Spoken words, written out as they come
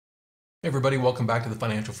Hey everybody, welcome back to the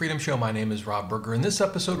Financial Freedom Show. My name is Rob Berger. In this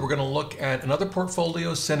episode, we're going to look at another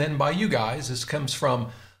portfolio sent in by you guys. This comes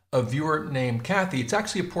from a viewer named Kathy. It's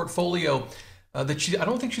actually a portfolio that I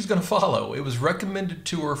don't think she's going to follow. It was recommended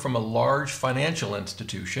to her from a large financial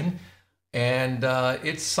institution, and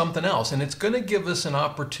it's something else. And it's going to give us an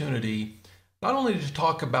opportunity not only to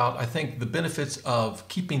talk about, I think, the benefits of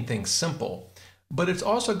keeping things simple, but it's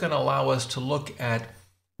also going to allow us to look at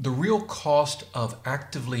the real cost of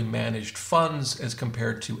actively managed funds as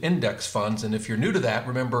compared to index funds. And if you're new to that,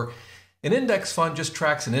 remember, an index fund just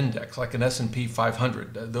tracks an index, like an S&P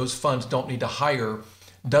 500. Those funds don't need to hire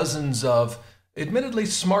dozens of admittedly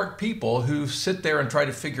smart people who sit there and try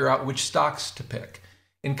to figure out which stocks to pick.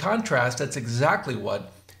 In contrast, that's exactly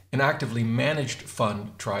what an actively managed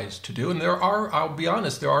fund tries to do. And I'll be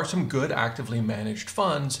honest, there are some good actively managed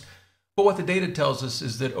funds. But what the data tells us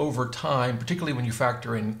is that over time, particularly when you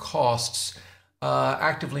factor in costs,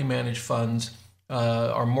 actively managed funds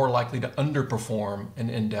are more likely to underperform an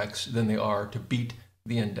index than they are to beat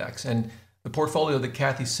the index. And the portfolio that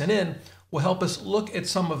Kathy sent in will help us look at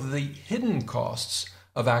some of the hidden costs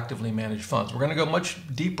of actively managed funds. We're going to go much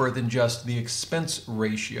deeper than just the expense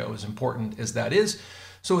ratio, as important as that is.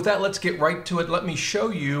 So with that, let's get right to it. Let me show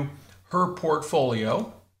you her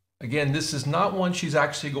portfolio. Again, this is not one she's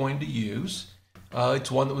actually going to use.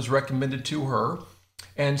 It's one that was recommended to her.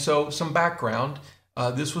 And so some background,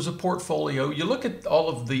 this was a portfolio. You look at all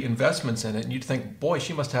of the investments in it and you'd think, boy,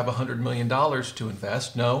 she must have $100 million to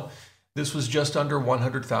invest. No, this was just under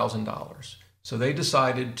 $100,000. So they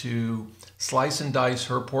decided to slice and dice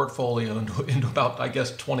her portfolio into about, I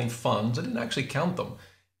guess, 20 funds. I didn't actually count them.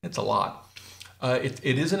 It's a lot. It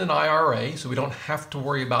isn't an IRA, so we don't have to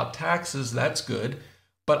worry about taxes. That's good.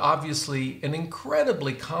 But obviously an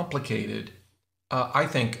incredibly complicated, I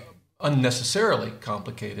think unnecessarily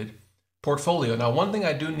complicated portfolio. Now, one thing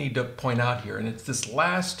I do need to point out here, and it's this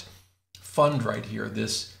last fund right here,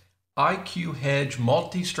 this IQ Hedge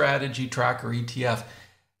Multi-Strategy Tracker ETF.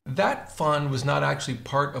 That fund was not actually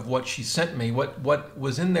part of what she sent me. What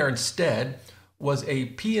was in there instead was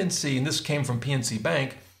a PNC, and this came from PNC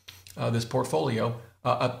Bank, this portfolio,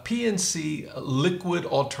 a PNC liquid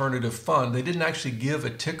alternative fund. They didn't actually give a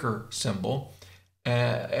ticker symbol,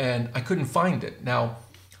 and I couldn't find it. Now,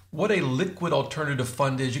 what a liquid alternative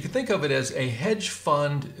fund is, you can think of it as a hedge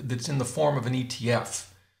fund that's in the form of an ETF.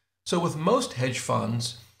 So with most hedge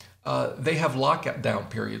funds, they have lockdown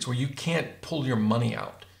periods where you can't pull your money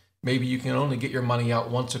out. Maybe you can only get your money out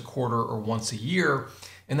once a quarter or once a year,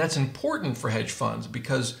 and that's important for hedge funds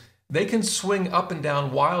because they can swing up and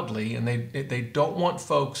down wildly, and they don't want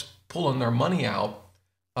folks pulling their money out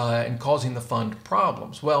and causing the fund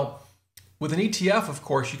problems. Well, with an ETF, of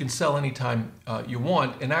course, you can sell anytime you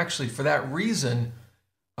want. And actually, for that reason,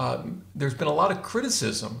 there's been a lot of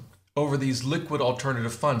criticism over these liquid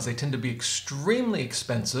alternative funds. They tend to be extremely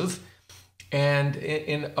expensive. And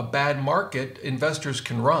in a bad market, investors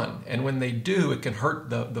can run. And when they do, it can hurt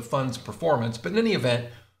the fund's performance. But in any event,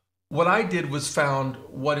 what I did was found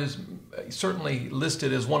what is certainly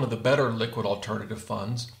listed as one of the better liquid alternative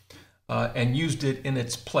funds and used it in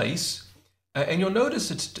its place. And you'll notice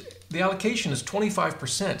the allocation is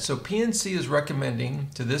 25%. So PNC is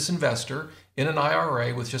recommending to this investor in an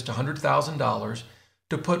IRA with just $100,000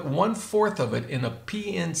 to put 1/4 of it in a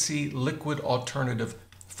PNC liquid alternative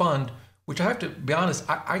fund, which I have to be honest,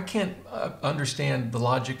 I can't understand the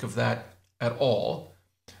logic of that at all.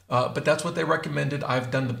 But that's what they recommended.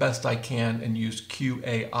 I've done the best I can and used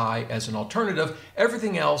QAI as an alternative.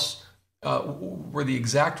 Everything else were the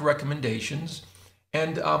exact recommendations.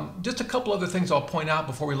 And just a couple other things I'll point out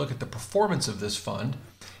before we look at the performance of this fund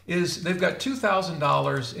is they've got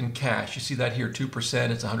 $2,000 in cash. You see that here,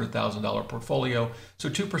 2%. It's a $100,000 portfolio. So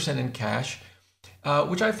 2% in cash,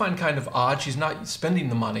 which I find kind of odd. She's not spending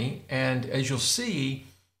the money. And as you'll see,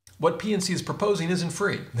 what PNC is proposing isn't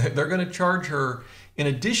free. They're going to charge her, in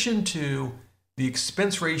addition to the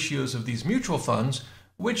expense ratios of these mutual funds,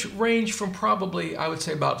 which range from probably, I would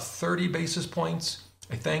say, about 30 basis points,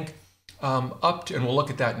 I think, up to, and we'll look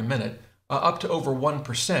at that in a minute, up to over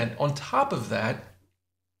 1%. On top of that,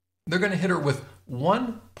 they're going to hit her with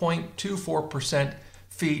 1.24%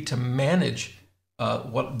 fee to manage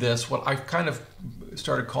what I've kind of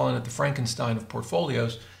started calling it the Frankenstein of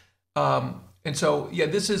portfolios. And so, yeah,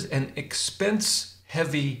 this is an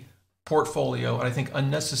expense-heavy portfolio, and I think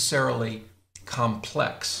unnecessarily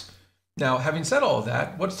complex. Now, having said all of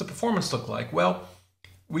that, what's the performance look like? Well,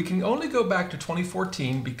 we can only go back to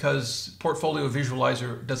 2014 because Portfolio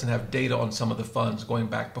Visualizer doesn't have data on some of the funds going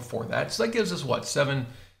back before that. So that gives us, what, seven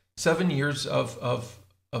years of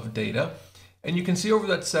data. And you can see over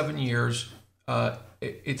that 7 years,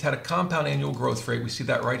 it's had a compound annual growth rate. We see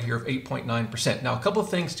that right here of 8.9%. Now, a couple of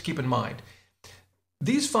things to keep in mind.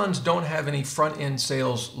 These funds don't have any front-end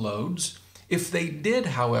sales loads. If they did,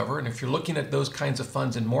 however, and if you're looking at those kinds of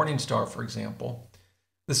funds in Morningstar, for example,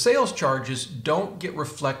 the sales charges don't get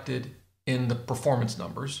reflected in the performance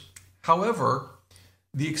numbers. However,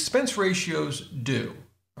 the expense ratios do.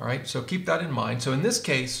 All right, so keep that in mind. So in this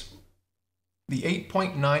case, the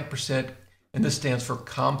 8.9%, and this stands for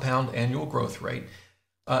compound annual growth rate,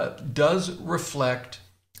 does reflect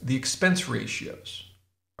the expense ratios.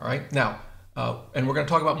 All right, now, and we're going to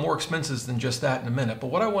talk about more expenses than just that in a minute.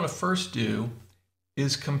 But what I want to first do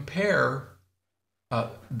is compare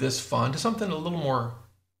this fund to something a little more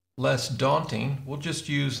less daunting. We'll just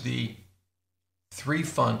use the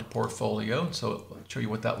 3-fund portfolio. So I'll show you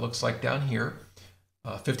what that looks like down here.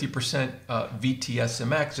 50%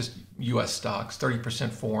 VTSMX, just U.S. stocks, 30%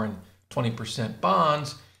 foreign, 20%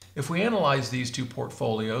 bonds. If we analyze these two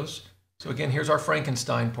portfolios, so again, here's our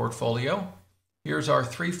Frankenstein portfolio. Here's our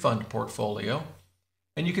 3-fund portfolio.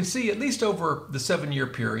 And you can see, at least over the 7-year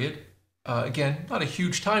period, again, not a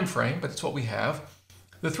huge time frame, but it's what we have.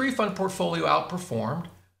 The 3-fund portfolio outperformed.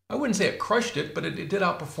 I wouldn't say it crushed it, but it did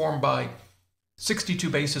outperform by 62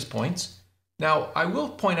 basis points. Now, I will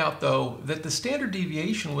point out, though, that the standard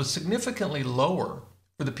deviation was significantly lower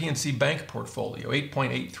for the PNC Bank portfolio,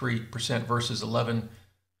 8.83% versus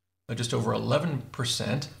just over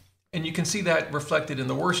 11%. And you can see that reflected in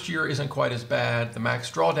the worst year isn't quite as bad, the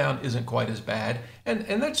max drawdown isn't quite as bad,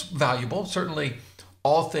 and that's valuable. Certainly,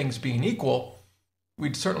 all things being equal,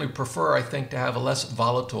 we'd certainly prefer, I think, to have a less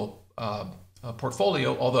volatile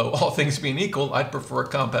portfolio, although all things being equal, I'd prefer a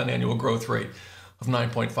compound annual growth rate of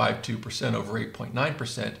 9.52% over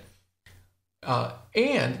 8.9%.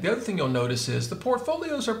 And the other thing you'll notice is the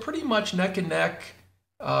portfolios are pretty much neck and neck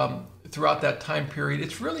throughout that time period.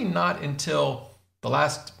 It's really not until the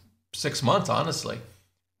last 6 months, honestly,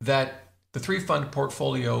 that the 3-fund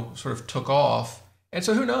portfolio sort of took off. And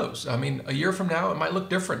so who knows? I mean, a year from now, it might look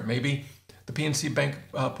different. Maybe the PNC Bank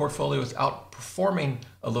portfolio is outperforming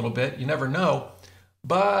a little bit. You never know.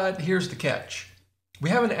 But here's the catch. We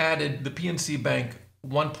haven't added the PNC Bank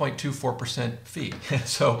 1.24% fee.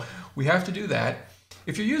 So we have to do that.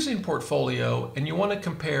 If you're using portfolio and you want to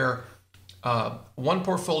compare one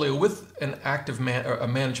portfolio with an active a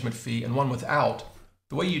management fee and one without,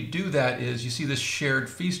 the way you do that is you see this shared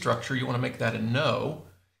fee structure. You want to make that a no.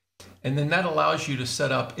 And then that allows you to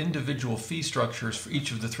set up individual fee structures for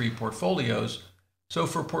each of the 3 portfolios. So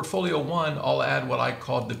for portfolio 1, I'll add what I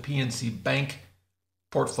called the PNC Bank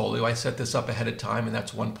portfolio. I set this up ahead of time, and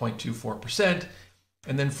that's 1.24%.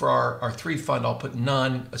 And then for our 3-fund, I'll put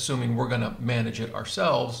none, assuming we're going to manage it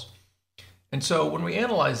ourselves. And so when we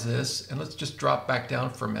analyze this, and let's just drop back down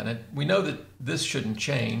for a minute, we know that this shouldn't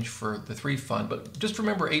change for the 3-fund, but just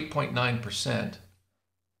remember 8.9%.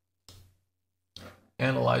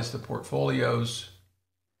 Analyze the portfolios,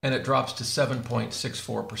 and it drops to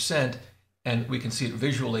 7.64%. And we can see it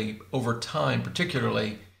visually over time,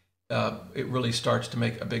 particularly, it really starts to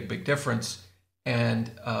make a big difference.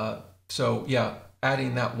 And so, yeah,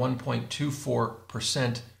 adding that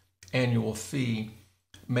 1.24% annual fee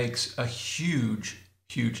makes a huge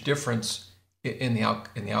difference in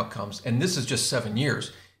the outcomes. And this is just 7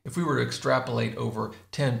 years. If we were to extrapolate over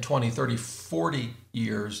 10, 20, 30, 40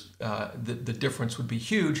 years, the difference would be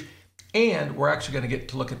huge. And we're actually going to get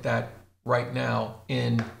to look at that right now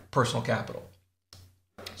in personal capital.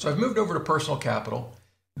 So I've moved over to personal capital.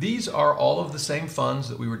 These are all of the same funds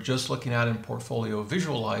that we were just looking at in Portfolio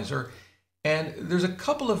Visualizer. And there's a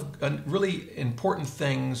couple of really important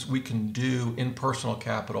things we can do in personal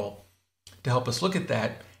capital to help us look at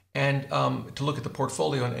that and to look at the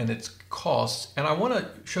portfolio and its costs. And I want to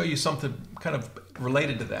show you something kind of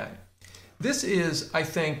related to that. This is, I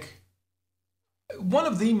think, one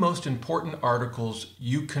of the most important articles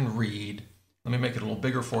you can read. Let me make it a little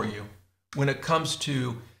bigger for you. When it comes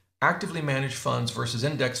to actively managed funds versus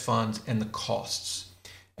index funds and the costs.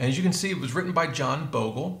 And as you can see, it was written by John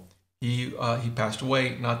Bogle. He passed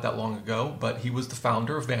away not that long ago, but he was the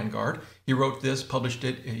founder of Vanguard. He wrote this, published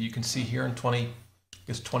it, you can see here in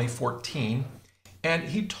 2014. And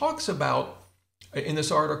he talks about, in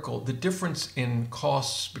this article, the difference in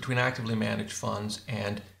costs between actively managed funds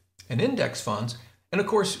and index funds. And of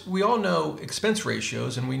course, we all know expense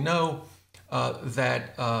ratios, and we know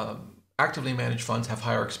that actively managed funds have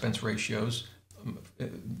higher expense ratios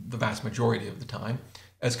the vast majority of the time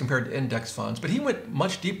as compared to index funds. But he went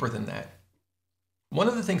much deeper than that. One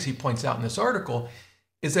of the things he points out in this article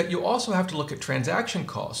is that you also have to look at transaction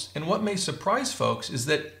costs. And what may surprise folks is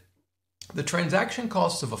that the transaction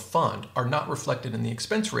costs of a fund are not reflected in the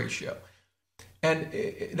expense ratio. And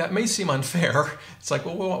that may seem unfair. It's like,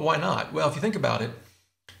 well, why not? Well, if you think about it,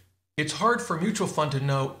 it's hard for a mutual fund to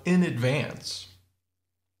know in advance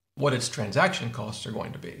what its transaction costs are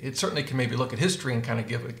going to be. It certainly can maybe look at history and kind of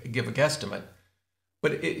give a guesstimate,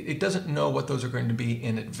 but it doesn't know what those are going to be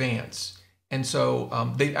in advance. And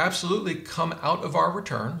so they absolutely come out of our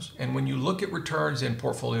returns. And when you look at returns in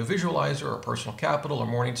Portfolio Visualizer or Personal Capital or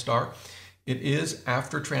Morningstar, it is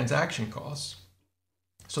after transaction costs.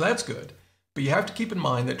 So that's good. But you have to keep in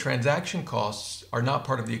mind that transaction costs are not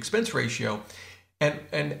part of the expense ratio.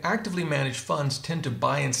 And actively managed funds tend to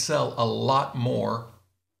buy and sell a lot more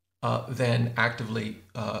than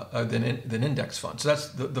index funds. So that's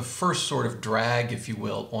the first sort of drag, if you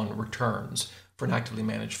will, on returns for an actively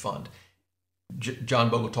managed fund. John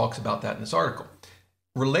Bogle talks about that in this article.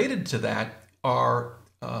 Related to that are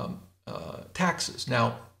taxes.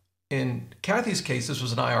 Now, in Kathy's case, this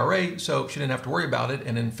was an IRA, so she didn't have to worry about it.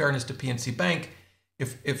 And in fairness to PNC Bank,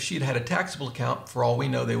 if she'd had a taxable account, for all we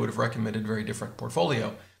know, they would have recommended a very different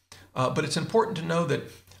portfolio. But it's important to know that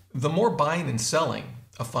the more buying and selling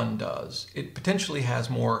a fund does, it potentially has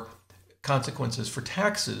more consequences for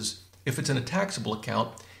taxes if it's in a taxable account.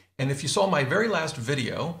 And if you saw my very last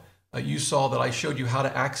video, you saw that I showed you how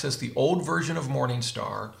to access the old version of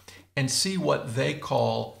Morningstar and see what they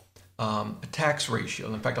call a tax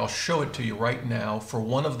ratio. In fact, I'll show it to you right now for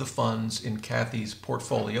one of the funds in Kathy's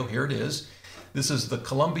portfolio. Here it is. This is the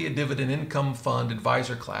Columbia Dividend Income Fund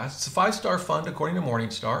Advisor Class. It's a 5-star fund according to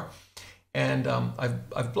Morningstar. And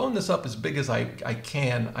I've blown this up as big as I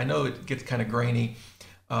can. I know it gets kind of grainy,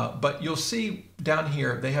 but you'll see down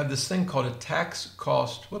here they have this thing called a tax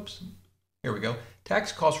cost, here we go,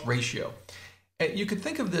 tax cost ratio. And you could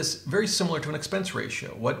think of this very similar to an expense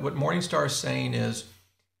ratio. What Morningstar is saying is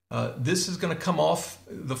this is going to come off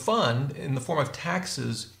the fund in the form of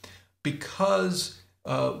taxes because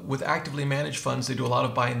with actively managed funds, they do a lot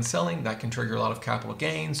of buying and selling. That can trigger a lot of capital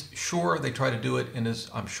gains. Sure, they try to do it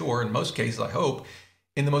I'm sure, in most cases, I hope,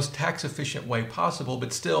 in the most tax efficient way possible,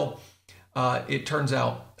 but still, it turns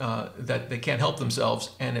out that they can't help themselves,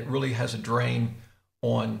 and it really has a drain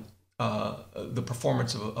on the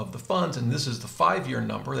performance of the funds. And this is the 5-year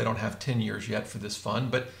number. They don't have 10 years yet for this fund,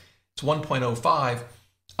 but it's 1.05.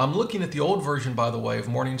 I'm looking at the old version, by the way, of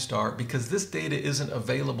Morningstar because this data isn't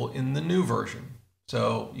available in the new version.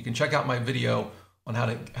 So you can check out my video on how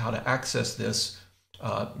to access this.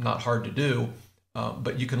 Not hard to do,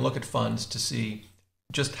 but you can look at funds to see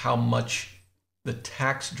just how much the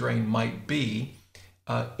tax drain might be.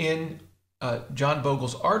 In John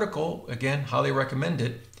Bogle's article, again, highly recommend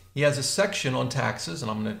it. He has a section on taxes, and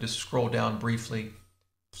I'm going to just scroll down briefly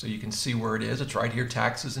so you can see where it is. It's right here,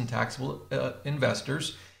 taxes and taxable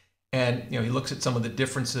investors. And he looks at some of the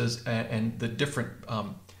differences and the different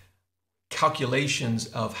calculations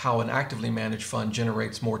of how an actively managed fund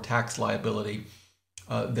generates more tax liability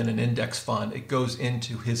than an index fund. It goes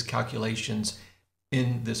into his calculations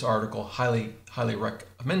in this article. Highly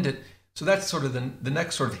recommend it. So that's sort of the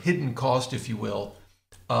next sort of hidden cost, if you will,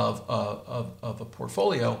 of a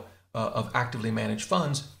portfolio of actively managed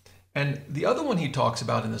funds. And the other one he talks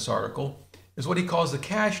about in this article is what he calls the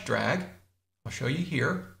cash drag. I'll show you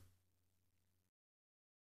here.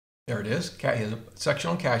 There it is. He has a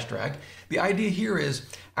section on cash drag. The idea here is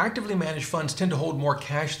actively managed funds tend to hold more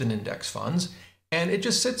cash than index funds, and it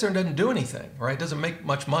just sits there and doesn't do anything, right? It doesn't make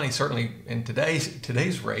much money, certainly in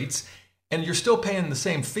today's rates, and you're still paying the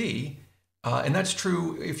same fee. And that's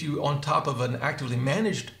true if you, on top of an actively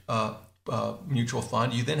managed mutual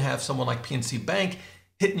fund, you then have someone like PNC Bank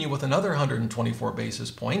hitting you with another 124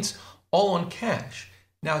 basis points, all on cash.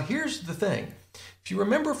 Now, here's the thing. If you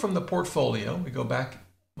remember from the portfolio, we go back,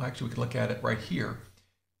 actually we can look at it right here.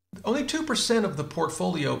 Only 2% of the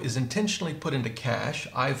portfolio is intentionally put into cash.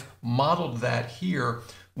 I've modeled that here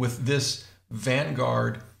with this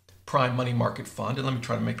Vanguard Prime Money Market Fund. And let me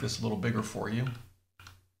try to make this a little bigger for you.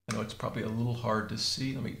 I know it's probably a little hard to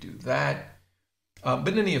see. Let me do that. But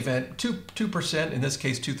in any event, 2%, in this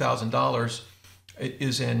case $2,000,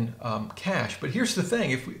 is in cash. But here's the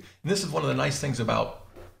thing. And this is one of the nice things about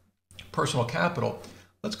personal capital.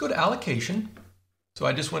 Let's go to allocation. So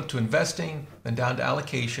I just went to investing, then down to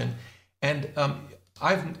allocation. And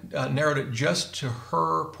I've narrowed it just to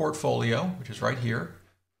her portfolio, which is right here.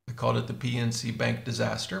 I called it the PNC Bank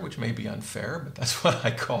disaster, which may be unfair, but that's what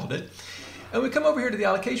I called it. And we come over here to the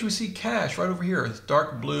allocation, we see cash right over here, this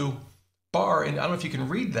dark blue bar, and I don't know if you can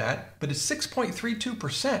read that, but it's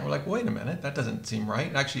 6.32%. We're like, wait a minute, that doesn't seem right.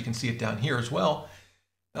 And actually, you can see it down here as well.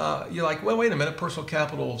 You're like, well, wait a minute, personal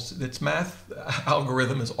capital, its math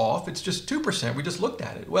algorithm is off. It's just 2%. We just looked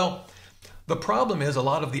at it. Well, the problem is a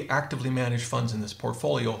lot of the actively managed funds in this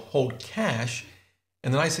portfolio hold cash,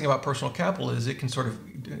 And the nice thing about personal capital is it can sort of,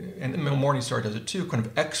 and Morningstar does it too, kind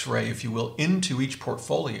of x-ray, if you will, into each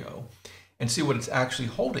portfolio and see what it's actually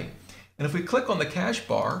holding. And if we click on the cash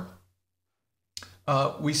bar,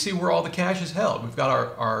 we see where all the cash is held. We've got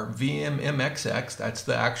our VMMXX, that's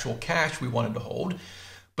the actual cash we wanted to hold.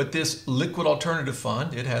 But this liquid alternative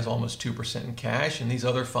fund, it has almost 2% in cash, and these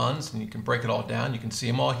other funds, and you can break it all down, you can see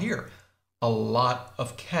them all here. A lot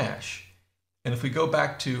of cash. And if we go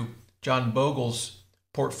back to John Bogle's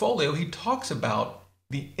portfolio, he talks about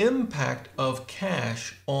the impact of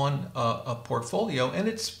cash on a portfolio, and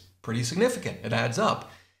it's pretty significant. It adds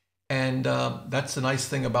up. And that's the nice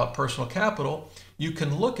thing about personal capital. You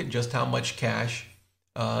can look at just how much cash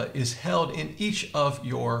is held in each of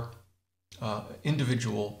your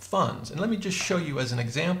individual funds. And let me just show you as an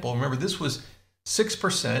example. Remember, this was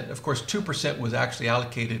 6%. Of course, 2% was actually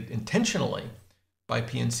allocated intentionally by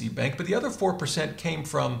PNC Bank, but the other 4% came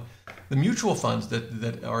from the mutual funds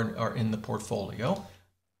that are in the portfolio.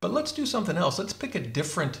 But let's do something else. Let's pick a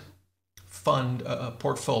different fund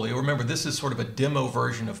portfolio. Remember, this is sort of a demo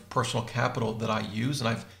version of personal capital that I use, and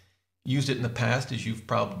I've used it in the past, as you've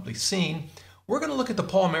probably seen. We're going to look at the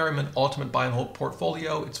Paul Merriman Ultimate Buy and Hold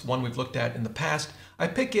portfolio. It's one we've looked at in the past. I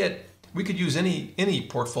pick it. We could use any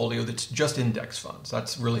portfolio that's just index funds.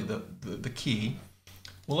 That's really the key.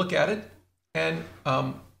 We'll look at it, and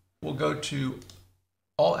we'll go to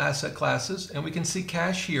all asset classes, and we can see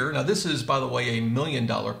cash here. Now, this is, by the way, a $1 million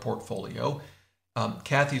portfolio.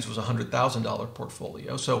 Kathy's was a $100,000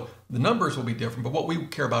 portfolio. So the numbers will be different, but what we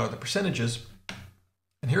care about are the percentages.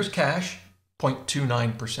 And here's cash,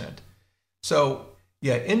 0.29%. So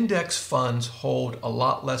yeah, index funds hold a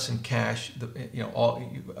lot less in cash,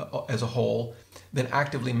 as a whole, than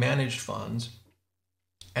actively managed funds.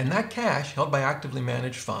 And that cash held by actively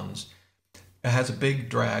managed funds has a big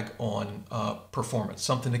drag on performance.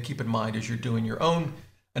 Something to keep in mind as you're doing your own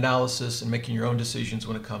analysis and making your own decisions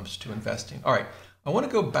when it comes to investing. All right, I want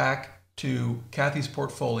to go back to Kathy's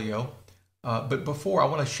portfolio, but before I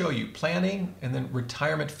want to show you planning and then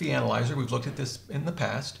retirement fee analyzer. We've looked at this in the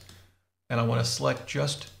past, and I want to select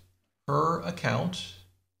just her account,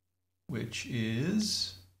 which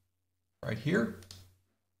is right here.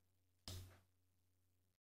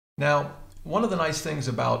 Now, one of the nice things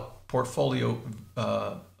about portfolio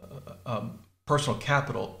personal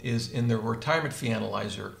capital is in the retirement fee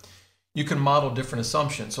analyzer, you can model different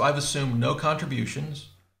assumptions. So I've assumed no contributions,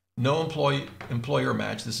 no employer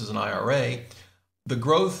match. This is an IRA. The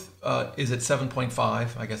growth is at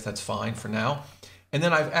 7.5. I guess that's fine for now. And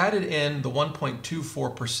then I've added in the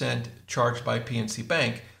 1.24% charged by PNC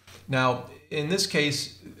Bank. Now, in this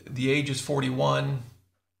case, the age is 41,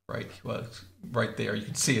 right? Well, it's right there. You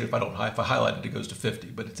can see it if I highlight it, it goes to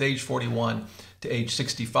 50. But it's age 41 to age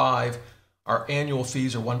 65. Our annual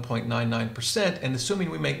fees are 1.99%. And assuming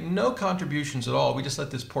we make no contributions at all, we just let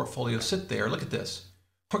this portfolio sit there. Look at this.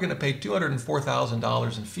 We're going to pay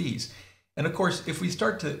 $204,000 in fees. And of course, if we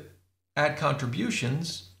start to add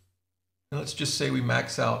contributions, and let's just say we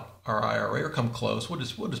max out our IRA or come close, we'll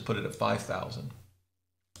just put it at $5,000.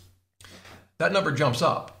 That number jumps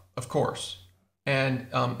up, of course. And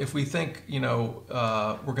if we think, we're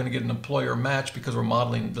going to get an employer match because we're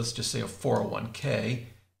modeling, let's just say a 401k,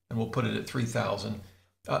 and we'll put it at $3,000,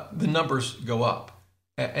 the numbers go up.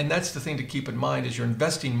 And that's the thing to keep in mind is you're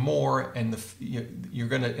investing more, and you're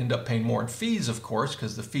going to end up paying more in fees, of course,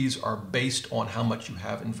 because the fees are based on how much you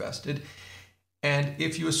have invested. And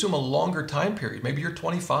if you assume a longer time period, maybe you're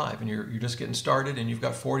 25 and you're just getting started and you've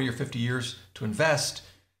got 40 or 50 years to invest,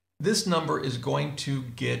 this number is going to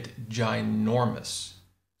get ginormous.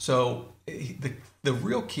 So the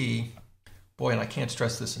real key, boy, and I can't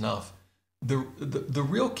stress this enough, the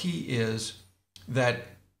real key is that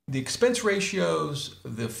the expense ratios,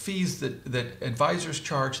 the fees that advisors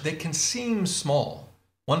charge, they can seem small.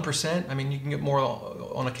 1%, I mean, you can get more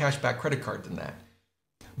on a cashback credit card than that.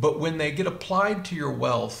 But when they get applied to your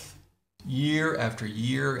wealth year after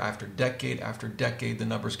year, after decade, the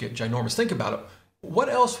numbers get ginormous. Think about it. What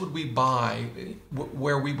else would we buy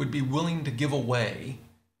where we would be willing to give away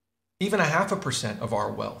even 0.5% of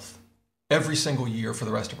our wealth every single year for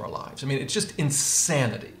the rest of our lives? I mean, it's just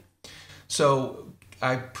insanity. So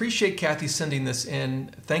I appreciate Kathy sending this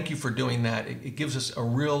in. Thank you for doing that. It gives us a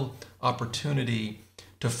real opportunity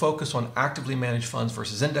to focus on actively managed funds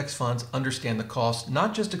versus index funds, understand the cost,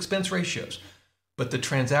 not just expense ratios, but the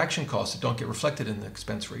transaction costs that don't get reflected in the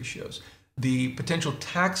expense ratios, the potential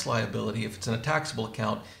tax liability if it's in a taxable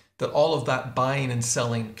account, that all of that buying and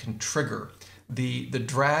selling can trigger, the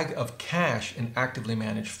drag of cash in actively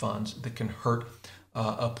managed funds that can hurt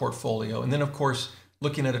a portfolio. And then, of course,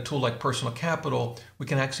 looking at a tool like personal capital, we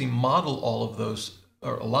can actually model all of those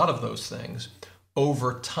or a lot of those things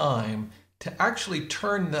over time to actually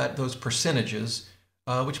turn those percentages,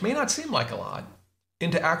 which may not seem like a lot,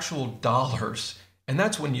 into actual dollars. And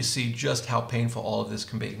that's when you see just how painful all of this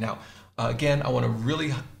can be. Now, again, I want to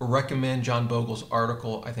really recommend John Bogle's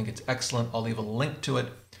article. I think it's excellent. I'll leave a link to it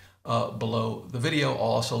below the video. I'll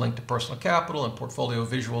also link to Personal Capital and Portfolio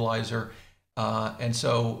Visualizer. And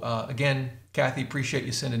so, again, Kathy, appreciate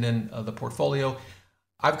you sending in the portfolio.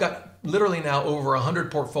 I've got literally now over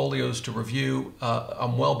 100 portfolios to review.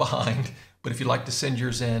 I'm well behind, but if you'd like to send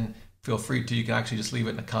yours in, feel free to. You can actually just leave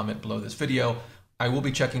it in a comment below this video. I will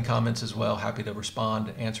be checking comments as well. Happy to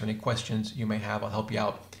respond, answer any questions you may have. I'll help you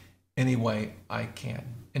out any way I can.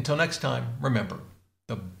 Until next time, remember,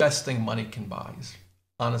 the best thing money can buy is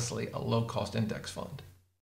honestly a low-cost index fund.